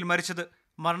ഇന്ത്യയിൽ മരിച്ചത്.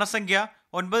 മരണസംഖ്യ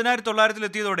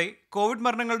 9,900-ലെത്തിയതോടെ കോവിഡ്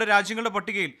മരണങ്ങളുടെ രാജ്യങ്ങളുടെ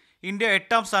പട്ടികയിൽ ഇന്ത്യ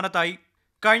 8ാം സ്ഥാനത്തായി.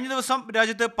 കഴിഞ്ഞ ദിവസം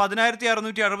രാജ്യത്ത്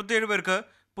 10,667 പേർക്ക്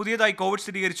പുതിയതായി കോവിഡ്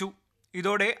സ്ഥിരീകരിച്ചു.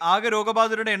 ഇതോടെ ആകെ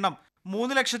രോഗബാധിതരുടെ എണ്ണം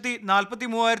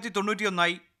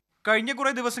 3,43,091. കഴിഞ്ഞ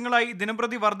കുറേ ദിവസങ്ങളായി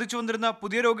ദിനംപ്രതി വർദ്ധിച്ചു വന്നിരുന്ന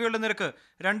പുതിയ രോഗികളുടെ നിരക്ക്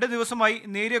 2 ദിവസമായി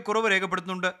നേരിയ കുറവ്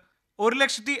രേഖപ്പെടുത്തുന്നുണ്ട്.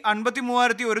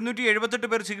 1,53,178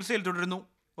 പേർ ചികിത്സയിൽ തുടരുന്നു.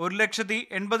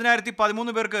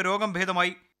 1,80,13 പേർക്ക് രോഗം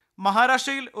ഭേദമായി.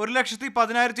 മഹാരാഷ്ട്രയിൽ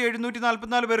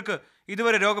 1,10,744 പേർക്ക്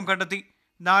ഇതുവരെ രോഗം കണ്ടെത്തി.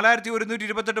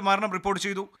 4,128 മരണം റിപ്പോർട്ട്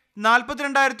ചെയ്തു.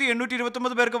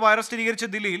 42,829 പേർക്ക് വൈറസ് സ്ഥിരീകരിച്ച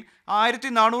ദില്ലിയിൽ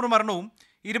 1,400 മരണവും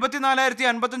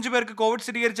 24,055 പേർക്ക് കോവിഡ്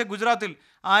സ്ഥിരീകരിച്ച ഗുജറാത്തിൽ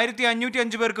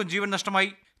 1,505 പേർക്കും ജീവൻ നഷ്ടമായി.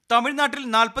 തമിഴ്നാട്ടിൽ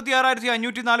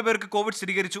 46,504 പേർക്ക് കോവിഡ്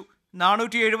സ്ഥിരീകരിച്ചു.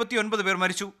 479 പേർ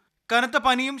മരിച്ചു. കനത്ത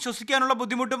പനിയും ശ്വസിക്കാനുള്ള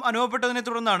ബുദ്ധിമുട്ടും അനുഭവപ്പെട്ടതിനെ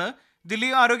തുടർന്നാണ് ദില്ലി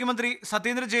ആരോഗ്യമന്ത്രി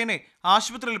സത്യേന്ദ്ര ജെയിനെ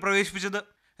ആശുപത്രിയിൽ പ്രവേശിപ്പിച്ചത്.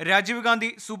 രാജീവ് ഗാന്ധി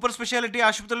സൂപ്പർ സ്പെഷ്യാലിറ്റി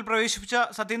ആശുപത്രിയിൽ പ്രവേശിപ്പിച്ച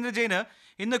സത്യേന്ദ്ര ജെയിന്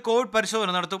ഇന്ന് കോവിഡ് പരിശോധന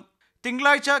നടത്തും.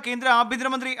 തിങ്കളാഴ്ച കേന്ദ്ര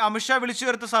ആഭ്യന്തരമന്ത്രി അമിത്ഷാ വിളിച്ചു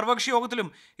ചേർത്ത സർവകക്ഷി യോഗത്തിലും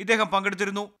ഇദ്ദേഹം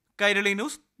പങ്കെടുത്തിരുന്നു. കൈരളി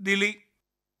ന്യൂസ്, ദില്ലി.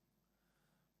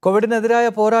 കോവിഡിനെതിരായ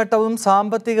പോരാട്ടവും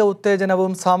സാമ്പത്തിക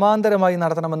ഉത്തേജനവും സമാന്തരമായി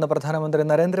നടത്തണമെന്ന് പ്രധാനമന്ത്രി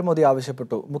നരേന്ദ്രമോദി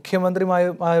ആവശ്യപ്പെട്ടു.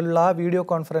 മുഖ്യമന്ത്രിമാരുമായുള്ള വീഡിയോ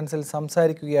കോൺഫറൻസിൽ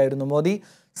സംസാരിക്കുകയായിരുന്നു മോദി.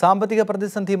 സാമ്പത്തിക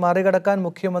പ്രതിസന്ധി മറികടക്കാൻ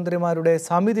മുഖ്യമന്ത്രിമാരുടെ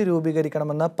സമിതി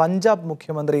രൂപീകരിക്കണമെന്ന് പഞ്ചാബ്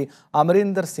മുഖ്യമന്ത്രി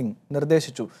അമരീന്ദർ സിംഗ്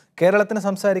നിർദ്ദേശിച്ചു. കേരളത്തിന്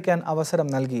സംസാരിക്കാൻ അവസരം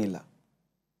നൽകിയില്ല.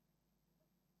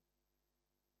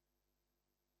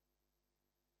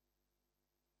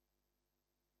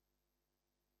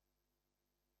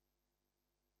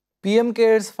 PM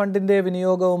കെയേഴ്സ് ഫണ്ടിന്റെ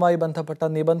വിനിയോഗവുമായി ബന്ധപ്പെട്ട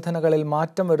നിബന്ധനകളിൽ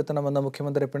മാറ്റം വരുത്തണമെന്ന്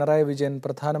മുഖ്യമന്ത്രി പിണറായി വിജയൻ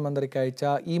പ്രധാനമന്ത്രിക്ക് അയച്ച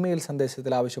ഇമെയിൽ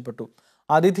സന്ദേശത്തിൽ ആവശ്യപ്പെട്ടു.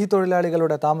 അതിഥി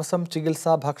തൊഴിലാളികളുടെ താമസം, ചികിത്സ,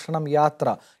 ഭക്ഷണം, യാത്ര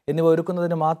എന്നിവ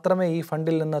ഒരുക്കുന്നതിന് മാത്രമേ ഈ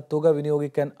ഫണ്ടിൽ നിന്ന് തുക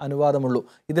വിനിയോഗിക്കാൻ അനുവാദമുള്ളൂ.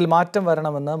 ഇതിൽ മാറ്റം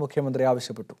വരണമെന്ന് മുഖ്യമന്ത്രി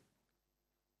ആവശ്യപ്പെട്ടു.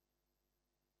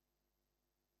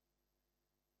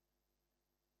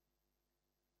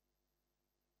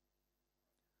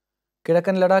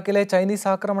 കിഴക്കൻ ലഡാക്കിലെ ചൈനീസ്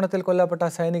ആക്രമണത്തിൽ കൊല്ലപ്പെട്ട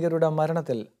സൈനികരുടെ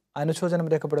മരണത്തിൽ അനുശോചനം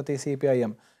രേഖപ്പെടുത്തി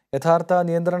CPIM. യഥാർത്ഥ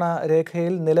നിയന്ത്രണ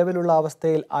രേഖയിൽ നിലവിലുള്ള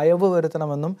അവസ്ഥയിൽ അയവ്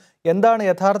വരുത്തണമെന്നും എന്താണ്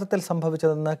യഥാർത്ഥത്തിൽ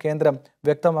സംഭവിച്ചതെന്ന് കേന്ദ്രം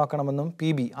വ്യക്തമാക്കണമെന്നും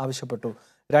PB ആവശ്യപ്പെട്ടു.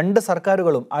 2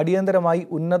 സർക്കാരുകളും അടിയന്തരമായി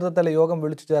ഉന്നതതല യോഗം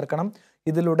വിളിച്ചു ചേർക്കണം.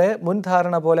 ഇതിലൂടെ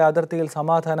മുൻധാരണ പോലെ അതിർത്തിയിൽ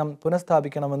സമാധാനം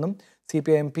പുനഃസ്ഥാപിക്കണമെന്നും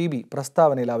CPIM PB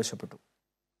പ്രസ്താവനയിൽ ആവശ്യപ്പെട്ടു.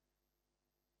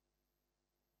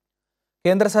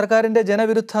 കേന്ദ്ര സർക്കാരിന്റെ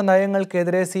ജനവിരുദ്ധ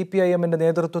നയങ്ങൾക്കെതിരെ CPIMന്റെ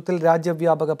നേതൃത്വത്തിൽ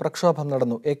രാജ്യവ്യാപക പ്രക്ഷോഭം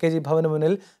നടന്നു. AKG ഭവന്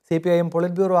മുന്നിൽ CPIM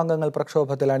പൊളിറ്റ് ബ്യൂറോ അംഗങ്ങൾ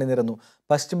പ്രക്ഷോഭത്തിൽ അണിനിരന്നു.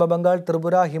 പശ്ചിമ ബംഗാൾ,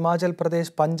 ത്രിപുര, ഹിമാചൽ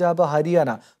പ്രദേശ്, പഞ്ചാബ്, ഹരിയാന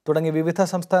തുടങ്ങിയ വിവിധ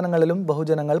സംസ്ഥാനങ്ങളിലും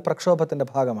ബഹുജനങ്ങൾ പ്രക്ഷോഭത്തിന്റെ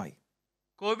ഭാഗമായി.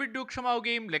 കോവിഡ്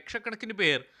രൂക്ഷമാവുകയും ലക്ഷക്കണക്കിന്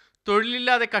പേർ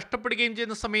തൊഴിലില്ലാതെ കഷ്ടപ്പെടുകയും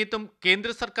ചെയ്യുന്ന സമയത്തും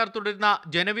കേന്ദ്ര സർക്കാർ തുടരുന്ന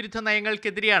ജനവിരുദ്ധ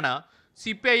നയങ്ങൾക്കെതിരെയാണ്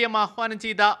CPIM ആഹ്വാനം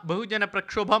ചെയ്ത ബഹുജന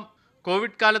പ്രക്ഷോഭം.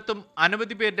 കോവിഡ് കാലത്തും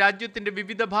അനവധി പേർ രാജ്യത്തിന്റെ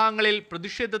വിവിധ ഭാഗങ്ങളിൽ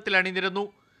പ്രതിഷേധത്തിൽ അണിനിരന്നു.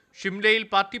 ഷിംലയിൽ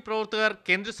പാർട്ടി പ്രവർത്തകർ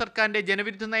കേന്ദ്ര സർക്കാരിന്റെ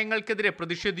ജനവിരുദ്ധ നയങ്ങൾക്കെതിരെ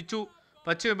പ്രതിഷേധിച്ചു.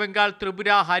 പശ്ചിമ ബംഗാൾ, ത്രിപുര,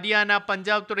 ഹരിയാന,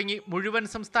 പഞ്ചാബ് തുടങ്ങി മുഴുവൻ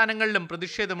സംസ്ഥാനങ്ങളിലും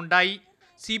പ്രതിഷേധമുണ്ടായി.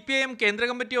 CPIM കേന്ദ്ര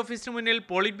കമ്മിറ്റി ഓഫീസിന് മുന്നിൽ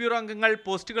പോളിറ്റ് ബ്യൂറോ അംഗങ്ങൾ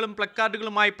പോസ്റ്റുകളും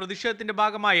പ്ലക്കാർഡുകളുമായി പ്രതിഷേധത്തിന്റെ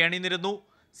ഭാഗമായി അണിനിരന്നു.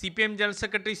 CPIM general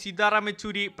secretary Sitaram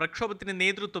Yechury പ്രക്ഷോഭത്തിന്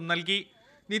നേതൃത്വം നൽകി.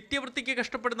 നിത്യവൃത്തിക്ക്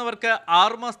കഷ്ടപ്പെടുന്നവർക്ക്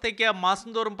 6 മാസത്തേക്ക് മാസം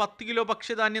തോറും 10 കിലോ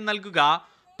ഭക്ഷ്യധാന്യം നൽകുക,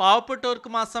 പാവപ്പെട്ടവർക്ക്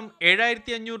മാസം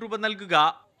 7,500 രൂപ നൽകുക,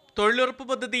 തൊഴിലുറപ്പ്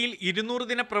പദ്ധതിയിൽ 200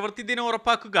 ദിന പ്രവൃത്തി ദിനം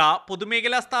ഉറപ്പാക്കുക,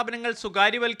 പൊതുമേഖലാ സ്ഥാപനങ്ങൾ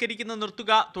സ്വകാര്യവൽക്കരിക്കുന്ന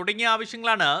നിർത്തുക തുടങ്ങിയ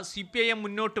ആവശ്യങ്ങളാണ് CPIM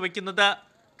മുന്നോട്ട് വയ്ക്കുന്നത്.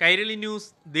 കൈരളി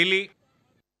ന്യൂസ്, ദില്ലി.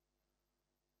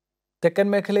 തെക്കൻ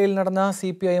മേഖലയിൽ നടന്ന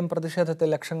CPIM പ്രതിഷേധത്തിൽ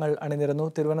ലക്ഷങ്ങൾ അണിനിരന്നു.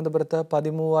 തിരുവനന്തപുരത്ത്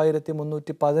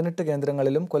 13,318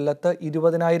 കേന്ദ്രങ്ങളിലും, കൊല്ലത്ത്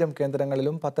 20,000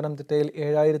 കേന്ദ്രങ്ങളിലും, പത്തനംതിട്ടയിൽ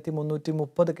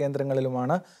 7,330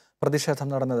 കേന്ദ്രങ്ങളിലുമാണ് പ്രതിഷേധം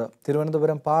നടന്നത്.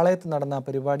 തിരുവനന്തപുരം പാളയത്ത് നടന്ന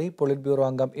പരിപാടി പൊളിറ്റ് ബ്യൂറോ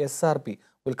അംഗം SRP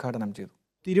ഉദ്ഘാടനം ചെയ്തു.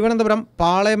 തിരുവനന്തപുരം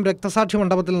പാളയം രക്തസാക്ഷി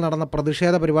മണ്ഡപത്തിൽ നടന്ന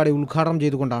പ്രതിഷേധ പരിപാടി ഉദ്ഘാടനം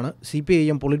ചെയ്തുകൊണ്ടാണ്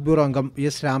CPIM പൊളിറ്റ് ബ്യൂറോ അംഗം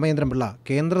S രാമചന്ദ്രൻപിള്ള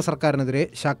കേന്ദ്ര സർക്കാരിനെതിരെ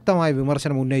ശക്തമായ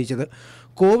വിമർശനം ഉന്നയിച്ചത്.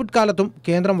 കോവിഡ് കാലത്തും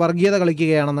കേന്ദ്രം വർഗീയത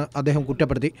കളിക്കുകയാണെന്ന് അദ്ദേഹം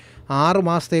കുറ്റപ്പെടുത്തി. 6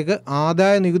 മാസത്തേക്ക്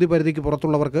ആദായ നികുതി പരിധിക്ക്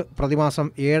പുറത്തുള്ളവർക്ക് പ്രതിമാസം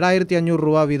 7,500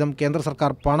 രൂപ വീതം കേന്ദ്ര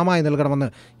സർക്കാർ പണമായി നൽകണമെന്ന്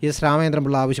S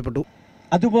രാമചന്ദ്രൻപിള്ള ആവശ്യപ്പെട്ടു.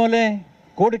 അതുപോലെ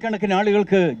കോടിക്കണക്കിന്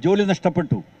ആളുകൾക്ക് ജോലി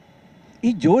നഷ്ടപ്പെട്ടു. ഈ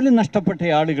ജോലി നഷ്ടപ്പെട്ട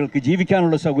ആളുകൾക്ക്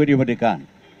ജീവിക്കാനുള്ള സൗകര്യമൊരുക്കാൻ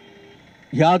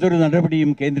യാതൊരു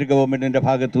നടപടിയും കേന്ദ്ര ഗവൺമെൻറ്റിൻ്റെ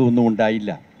ഭാഗത്തു നിന്നും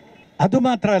ഉണ്ടായില്ല.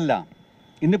 അതുമാത്രമല്ല,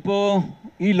 ഇന്നിപ്പോൾ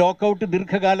ഈ ലോക്കൗട്ട്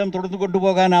ദീർഘകാലം തുടർന്നു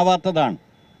കൊണ്ടുപോകാനാവാത്തതാണ്.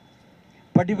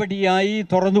 പടിപടിയായി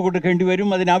തുറന്നു കൊടുക്കേണ്ടി വരും.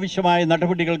 അതിനാവശ്യമായ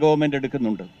നടപടികൾ ഗവൺമെൻറ്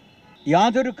എടുക്കുന്നുണ്ട്.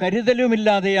 യാതൊരു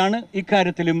കരുതലുമില്ലാതെയാണ്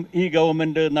ഇക്കാര്യത്തിലും ഈ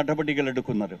ഗവൺമെൻറ് നടപടികൾ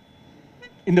എടുക്കുന്നത്.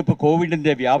 ഇന്നിപ്പോൾ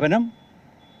കോവിഡിൻ്റെ വ്യാപനം,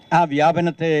 ആ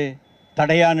വ്യാപനത്തെ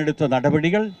തടയാനെടുത്ത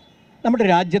നടപടികൾ നമ്മുടെ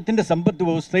രാജ്യത്തിൻ്റെ സമ്പദ്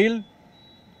വ്യവസ്ഥയിൽ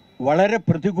വളരെ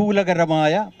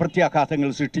പ്രതികൂലകരമായ പ്രത്യാഘാതങ്ങൾ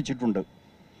സൃഷ്ടിച്ചിട്ടുണ്ട്.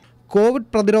 കോവിഡ്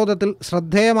പ്രതിരോധത്തിൽ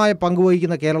ശ്രദ്ധേയമായ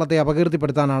പങ്കുവഹിക്കുന്ന കേരളത്തെ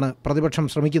അപകീർത്തിപ്പെടുത്താനാണ് പ്രതിപക്ഷം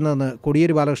ശ്രമിക്കുന്നതെന്ന്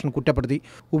കോടിയേരി ബാലകൃഷ്ണൻ കുറ്റപ്പെടുത്തി.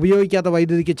 ഉപയോഗിക്കാത്ത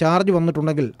വൈദ്യുതിക്ക് ചാർജ്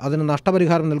വന്നിട്ടുണ്ടെങ്കിൽ അതിന്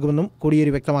നഷ്ടപരിഹാരം നൽകുമെന്നും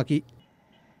കോടിയേരി വ്യക്തമാക്കി.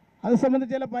 അത്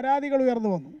സംബന്ധിച്ച് ചില പരാതികൾ ഉയർന്നു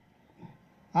വന്നു.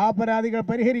 ആ പരാതികൾ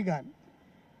പരിഹരിക്കാൻ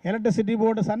ഇലക്ട്രിസിറ്റി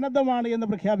ബോർഡ് സന്നദ്ധമാണ് എന്ന്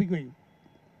പ്രഖ്യാപിക്കുകയും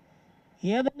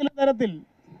ഏതെങ്കിലും തരത്തിൽ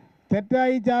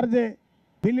തെറ്റായി ചാർജ്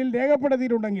ബില്ലിൽ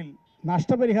രേഖപ്പെടുത്തിയിട്ടുണ്ടെങ്കിൽ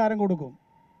നഷ്ടപരിഹാരം കൊടുക്കും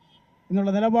എന്നുള്ള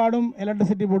നിലപാടും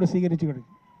ഇലക്ട്രിസിറ്റി ബോർഡ് സ്വീകരിച്ചു കഴിഞ്ഞു.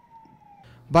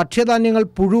 ഭക്ഷ്യധാന്യങ്ങൾ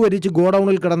പുഴുവരിച്ച്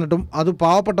ഗോഡൌണിൽ കിടന്നിട്ടും അത്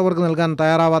പാവപ്പെട്ടവർക്ക് നൽകാൻ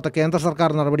തയ്യാറാവാത്ത കേന്ദ്ര സർക്കാർ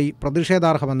നടപടി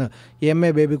പ്രതിഷേധാർഹമെന്ന് MA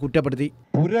ബേബി കുറ്റപ്പെടുത്തി.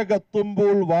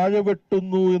 പുരകത്തുമ്പോൾ വാഴ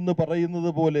വെട്ടുന്നു എന്ന് പറയുന്നത്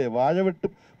പോലെ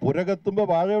പുരകത്തുമ്പോൾ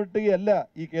വാഴ വെട്ടുകയല്ല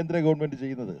ഈ കേന്ദ്ര ഗവൺമെന്റ്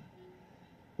ചെയ്യുന്നത്.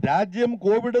 രാജ്യം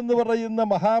കോവിഡ് എന്ന് പറയുന്ന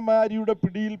മഹാമാരിയുടെ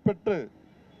പിടിയിൽപ്പെട്ട്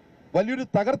വലിയൊരു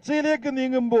തകർച്ചയിലേക്ക്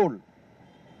നീങ്ങുമ്പോൾ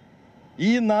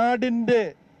ഈ നാടിൻ്റെ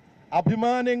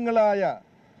അഭിമാനങ്ങളായ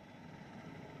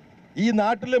ഈ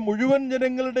നാട്ടിലെ മുഴുവൻ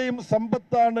ജനങ്ങളുടെയും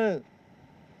സമ്പത്താണ്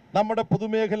നമ്മുടെ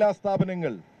പൊതുമേഖലാ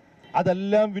സ്ഥാപനങ്ങൾ.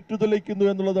 അതെല്ലാം വിറ്റുതൊലയ്ക്കുന്നു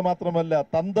എന്നുള്ളത് മാത്രമല്ല,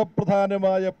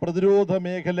 തന്ത്രപ്രധാനമായ പ്രതിരോധ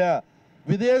മേഖല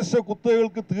വിദേശ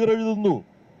കുത്തകകൾക്ക് തീരെഴുതുന്നു.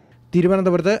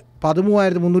 തിരുവനന്തപുരത്ത്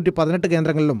 13,318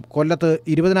 കേന്ദ്രങ്ങളിലും, കൊല്ലത്ത്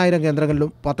 20,000 കേന്ദ്രങ്ങളിലും,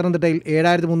 പത്തനംതിട്ടയിൽ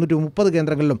 7,330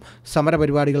 കേന്ദ്രങ്ങളിലും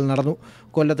സമരപരിപാടികൾ നടന്നു.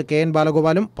 കൊല്ലത്ത് KN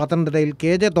ബാലഗോപാലും പത്തനംതിട്ടയിൽ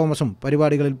KJ തോമസും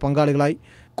പരിപാടികളിൽ പങ്കാളികളായി.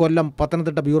 കൊല്ലം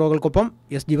പത്തനംതിട്ട ബ്യൂറോകൾക്കൊപ്പം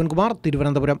S ജീവൻകുമാർ,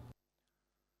 തിരുവനന്തപുരം.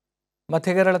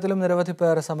 മധ്യകേരളത്തിലും നിരവധി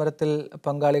പേർ സമരത്തിൽ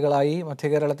പങ്കാളികളായി.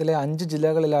 മധ്യകേരളത്തിലെ 5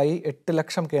 ജില്ലകളിലായി 8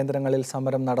 ലക്ഷം കേന്ദ്രങ്ങളിൽ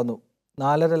സമരം നടന്നു.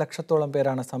 4.5 ലക്ഷത്തോളം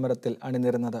പേരാണ് സമരത്തിൽ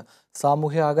അണിനിരുന്നത്.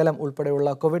 സാമൂഹ്യ അകലം ഉൾപ്പെടെയുള്ള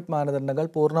കോവിഡ് മാനദണ്ഡങ്ങൾ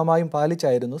പൂർണ്ണമായും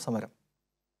പാലിച്ചായിരുന്നു സമരം.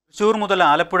 തൃശൂർ മുതൽ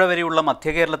ആലപ്പുഴ വരെയുള്ള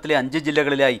മധ്യകേരളത്തിലെ 5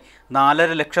 ജില്ലകളിലായി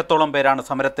 4.5 ലക്ഷത്തോളം പേരാണ്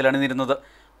സമരത്തിൽ അണിനിരുന്നത്.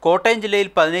 കോട്ടയം ജില്ലയിൽ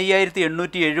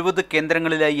 15,870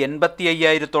 കേന്ദ്രങ്ങളിലായി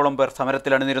 85,000-ഓളം പേർ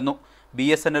സമരത്തിൽ അണിനിരുന്നു.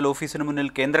 BSNL ഓഫീസിന് മുന്നിൽ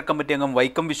കേന്ദ്ര കമ്മിറ്റി അംഗം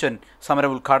വൈക്കം വിശ്വൻ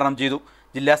സമരം ഉദ്ഘാടനം ചെയ്തു.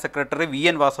 ജില്ലാ സെക്രട്ടറി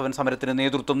VN വാസവൻ സമരത്തിന്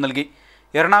നേതൃത്വം നൽകി.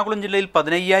 എറണാകുളം ജില്ലയിൽ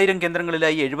 15,000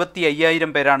 കേന്ദ്രങ്ങളിലായി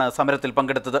 75,000 പേരാണ് സമരത്തിൽ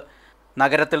പങ്കെടുത്തത്.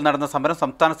 നഗരത്തിൽ നടന്ന സമരം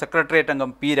സംസ്ഥാന സെക്രട്ടേറിയറ്റ്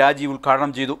അംഗം P രാജീവ്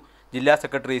ഉദ്ഘാടനം ചെയ്തു. ജില്ലാ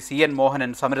സെക്രട്ടറി CN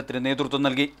മോഹനൻ സമരത്തിന് നേതൃത്വം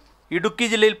നൽകി. ഇടുക്കി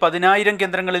ജില്ലയിൽ 10,000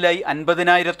 കേന്ദ്രങ്ങളിലായി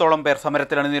 50,000-ഓളം പേർ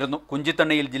സമരത്തിൽ അണിനിരുന്നു.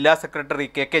 കുഞ്ചിത്തണ്ണിയിൽ ജില്ലാ സെക്രട്ടറി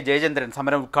KK ജയചന്ദ്രൻ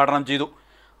സമരം ഉദ്ഘാടനം ചെയ്തു.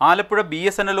 ആലപ്പുഴ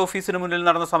BSNL ഓഫീസിന് മുന്നിൽ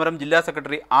നടന്ന സമരം ജില്ലാ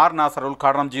സെക്രട്ടറി R നാസർ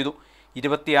ഉദ്ഘാടനം ചെയ്തു.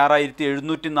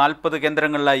 26,740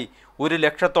 കേന്ദ്രങ്ങളിലായി 1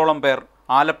 ലക്ഷത്തോളം പേർ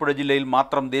ആലപ്പുഴ ജില്ലയിൽ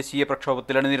മാത്രം ദേശീയ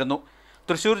പ്രക്ഷോഭത്തിൽ അണിനിരുന്നു.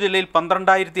 തൃശൂർ ജില്ലയിൽ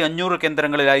 12,500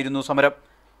 കേന്ദ്രങ്ങളിലായിരുന്നു സമരം.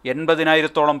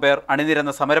 80,000-ഓളം പേർ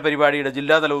അണിനിരന്ന സമരപരിപാടിയുടെ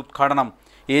ജില്ലാതല ഉദ്ഘാടനം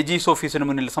AG's ഓഫീസിന്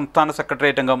മുന്നിൽ സംസ്ഥാന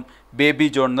സെക്രട്ടേറിയറ്റ് അംഗം ബേബി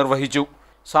ജോൺ നിർവഹിച്ചു.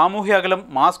 സാമൂഹ്യ അകലം,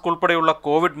 മാസ്ക് ഉൾപ്പെടെയുള്ള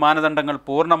കോവിഡ് മാനദണ്ഡങ്ങൾ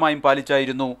പൂർണ്ണമായും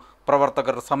പാലിച്ചായിരുന്നു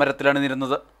പ്രവർത്തകർ സമരത്തിൽ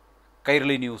അണിനിരുന്നത്.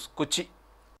 കൈരളി ന്യൂസ്, കൊച്ചി.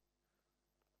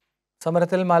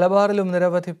 സമരത്തിൽ മലബാറിലും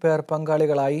നിരവധി പേർ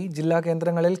പങ്കാളികളായി. ജില്ലാ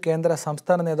കേന്ദ്രങ്ങളിൽ കേന്ദ്ര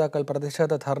സംസ്ഥാന നേതാക്കൾ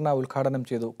പ്രതിഷേധ ധർണ ഉദ്ഘാടനം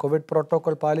ചെയ്തു. കോവിഡ്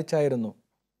പ്രോട്ടോകോൾ പാലിച്ചായിരുന്നു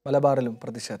മലബാറിലും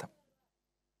പ്രതിഷേധം.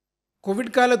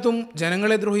 കോവിഡ് കാലത്തും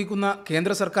ജനങ്ങളെ ദ്രോഹിക്കുന്ന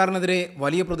കേന്ദ്ര സർക്കാരിനെതിരെ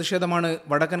വലിയ പ്രതിഷേധമാണ്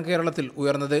വടക്കൻ കേരളത്തിൽ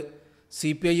ഉയർന്നത്.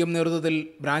 CPIM നേതൃത്വത്തിൽ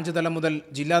ബ്രാഞ്ച് തലം മുതൽ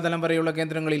ജില്ലാതലം വരെയുള്ള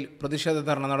കേന്ദ്രങ്ങളിൽ പ്രതിഷേധ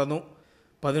ധർണ നടന്നു.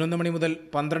 11 മണി മുതൽ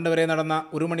 12 വരെ നടന്ന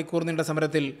 1 മണിക്കൂർ നീണ്ട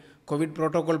സമരത്തിൽ കോവിഡ്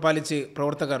പ്രോട്ടോകോൾ പാലിച്ച്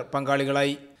പ്രവർത്തകർ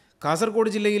പങ്കാളികളായി.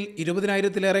 കാസർഗോഡ് ജില്ലയിൽ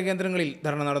 20,000-ലേറെ കേന്ദ്രങ്ങളിൽ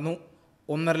ധർണ നടന്നു.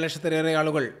 1.5 ലക്ഷത്തിലേറെ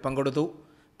ആളുകൾ പങ്കെടുത്തു.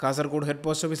 കാസർഗോഡ് ഹെഡ്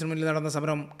പോസ്റ്റ് ഓഫീസിന് മുന്നിൽ നടന്ന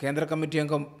സമരം കേന്ദ്ര കമ്മിറ്റി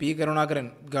അംഗം P കരുണാകരൻ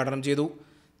ഉദ്ഘാടനം ചെയ്തു.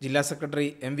 ജില്ലാ secretary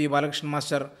MV Balakrishnan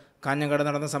master Kanhangad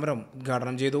നടന്ന സമരം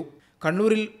ഉദ്ഘാടനം ചെയ്തു.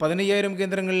 കണ്ണൂരിൽ 15,000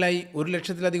 കേന്ദ്രങ്ങളിലായി 1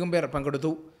 ലക്ഷത്തിലധികം പേർ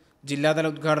പങ്കെടുത്തു. ജില്ലാതല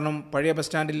ഉദ്ഘാടനം പഴയ ബസ്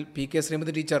സ്റ്റാൻഡിൽ PK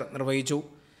ശ്രീമതി ടീച്ചർ നിർവഹിച്ചു.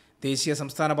 ദേശീയ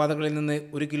സംസ്ഥാന പാതകളിൽ നിന്ന്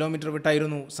 1 കിലോമീറ്റർ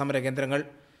വിട്ടായിരുന്നു സമരകേന്ദ്രങ്ങൾ.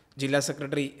 ജില്ലാ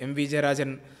സെക്രട്ടറി MV ജയരാജൻ,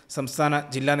 സംസ്ഥാന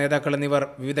ജില്ലാ നേതാക്കൾ എന്നിവർ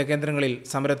വിവിധ കേന്ദ്രങ്ങളിൽ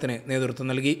സമരത്തിന് നേതൃത്വം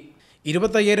നൽകി.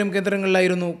 25,000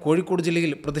 കേന്ദ്രങ്ങളിലായിരുന്നു കോഴിക്കോട്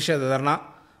ജില്ലയിൽ പ്രതിഷേധ ധർണ.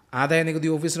 ആദായ നികുതി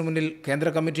ഓഫീസിന് മുന്നിൽ കേന്ദ്ര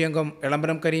കമ്മിറ്റി അംഗം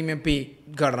എളമ്പരം കരീം MP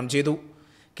ഉദ്ഘാടനം ചെയ്തു.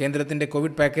 കേന്ദ്രത്തിൻ്റെ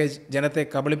കോവിഡ് പാക്കേജ് ജനത്തെ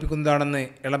കബളിപ്പിക്കുന്നതാണെന്ന്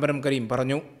എളമ്പരം കരീം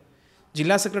പറഞ്ഞു.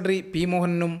 ജില്ലാ സെക്രട്ടറി P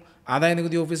മോഹനനും ആദായ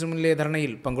നികുതി ഓഫീസിന് മുന്നിലെ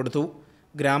ധർണയിൽ പങ്കെടുത്തു.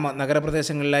 ഗ്രാമ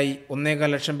നഗരപ്രദേശങ്ങളിലായി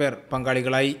 1.25 ലക്ഷം പേർ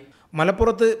പങ്കാളികളായി.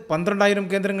 മലപ്പുറത്ത് 12,000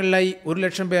 കേന്ദ്രങ്ങളിലായി 1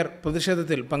 ലക്ഷം പേർ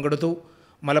പ്രതിഷേധത്തിൽ പങ്കെടുത്തു.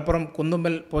 മലപ്പുറം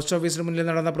കുന്നുമ്പൽ പോസ്റ്റ് ഓഫീസിന് മുന്നിൽ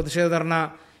നടന്ന പ്രതിഷേധ ധർണ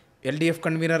LDF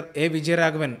കൺവീനർ A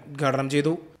വിജയരാഘവൻ ഉദ്ഘാടനം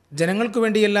ചെയ്തു. ജനങ്ങൾക്കു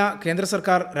വേണ്ടിയല്ല കേന്ദ്ര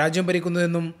സർക്കാർ രാജ്യം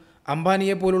ഭരിക്കുന്നതെന്നും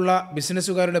അംബാനിയെ പോലുള്ള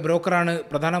ബിസിനസ്സുകാരുടെ ബ്രോക്കറാണ്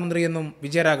പ്രധാനമന്ത്രിയെന്നും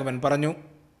വിജയരാഘവൻ പറഞ്ഞു.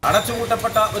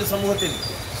 അടച്ചുപൂട്ടപ്പെട്ട ഒരു സമൂഹത്തിൽ,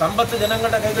 സമ്പത്ത്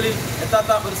ജനങ്ങളുടെ കൈകളിൽ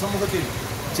എത്താത്ത ഒരു സമൂഹത്തിൽ,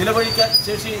 ചിലവഴിക്കാൻ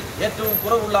ശേഷി ഏറ്റവും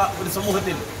കുറവുള്ള ഒരു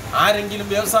സമൂഹത്തിൽ ആരെങ്കിലും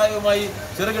വ്യവസായവുമായി,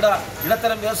 ചെറുകിട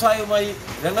ഇടത്തരം വ്യവസായവുമായി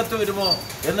രംഗത്ത് വരുമോ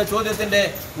എന്ന ചോദ്യത്തിൻ്റെ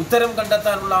ഉത്തരം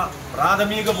കണ്ടെത്താനുള്ള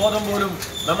പ്രാഥമിക ബോധം പോലും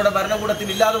നമ്മുടെ ഭരണകൂടത്തിൽ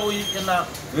ഇല്ലാതെ പോയി എന്ന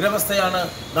ദുരവസ്ഥയാണ്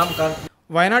നാം കാണുന്നത്.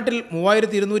 വയനാട്ടിൽ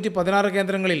 3216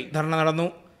 കേന്ദ്രങ്ങളിൽ ധർണ നടന്നു.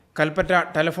 കൽപ്പറ്റ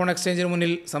ടെലിഫോൺ എക്സ്ചേഞ്ചിന്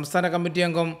മുന്നിൽ സംസ്ഥാന കമ്മിറ്റി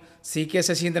അംഗം CK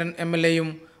ശശീന്ദ്രൻ MLA-യും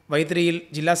വൈത്തിരിയിൽ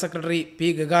ജില്ലാ സെക്രട്ടറി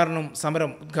P ഗഗാറിനും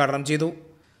സമരം ഉദ്ഘാടനം ചെയ്തു.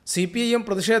 CPIM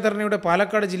പ്രതിഷേധ ധർണയുടെ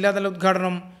പാലക്കാട് ജില്ലാതല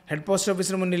ഉദ്ഘാടനം ഹെഡ് പോസ്റ്റ്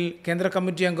ഓഫീസിന് മുന്നിൽ കേന്ദ്ര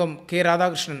കമ്മിറ്റി അംഗം K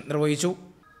രാധാകൃഷ്ണൻ നിർവഹിച്ചു.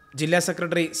 ജില്ലാ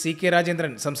സെക്രട്ടറി CK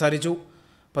രാജേന്ദ്രൻ സംസാരിച്ചു.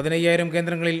 15,000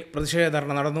 കേന്ദ്രങ്ങളിൽ പ്രതിഷേധ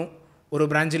ധർണ നടന്നു. ഒരു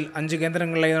ബ്രാഞ്ചിൽ 5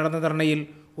 കേന്ദ്രങ്ങളിലായി നടന്ന ധർണയിൽ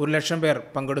 1,00,000 പേർ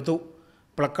പങ്കെടുത്തു.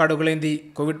 പ്ലക്കാർഡുകളേന്തി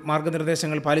കോവിഡ്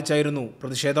മാർഗനിർദ്ദേശങ്ങൾ പാലിച്ചായിരുന്നു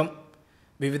പ്രതിഷേധം.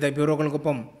 വിവിധ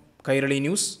ബ്യൂറോകൾക്കൊപ്പം കൈരളി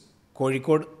ന്യൂസ്,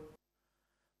 കോഴിക്കോട്.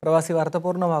 പ്രവാസി വാർത്ത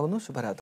പൂർണ്ണമാകുന്നു. ശുഭരാത്രി.